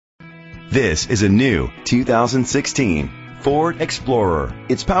This is a new 2016 Ford Explorer.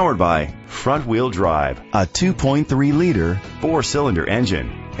 It's powered by front-wheel drive, a 2.3-liter four-cylinder engine,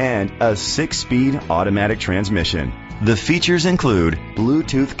 and a 6-speed automatic transmission. The features include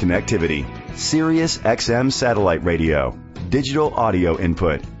Bluetooth connectivity, Sirius XM satellite radio, digital audio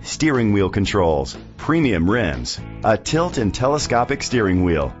input, steering wheel controls, premium rims, a tilt and telescopic steering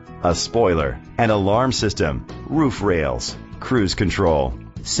wheel, a spoiler, an alarm system, roof rails, cruise control.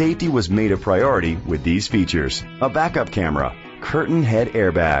 Safety was made a priority with these features: a backup camera, curtain head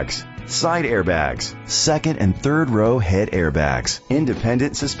airbags, side airbags, second and third row head airbags,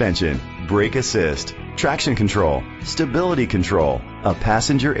 independent suspension, brake assist, traction control, stability control, a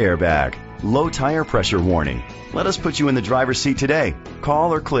passenger airbag, low tire pressure warning. Let us put you in the driver's seat today.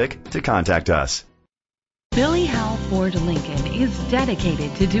 Call or click to contact us. Billy Howell Ford Lincoln is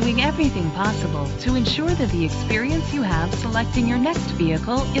dedicated to doing everything possible to ensure that the experience you have selecting your next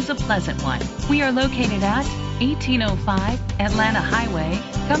vehicle is a pleasant one. We are located at 1805 Atlanta Highway,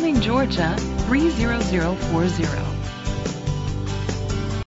 Cumming, Georgia 30040.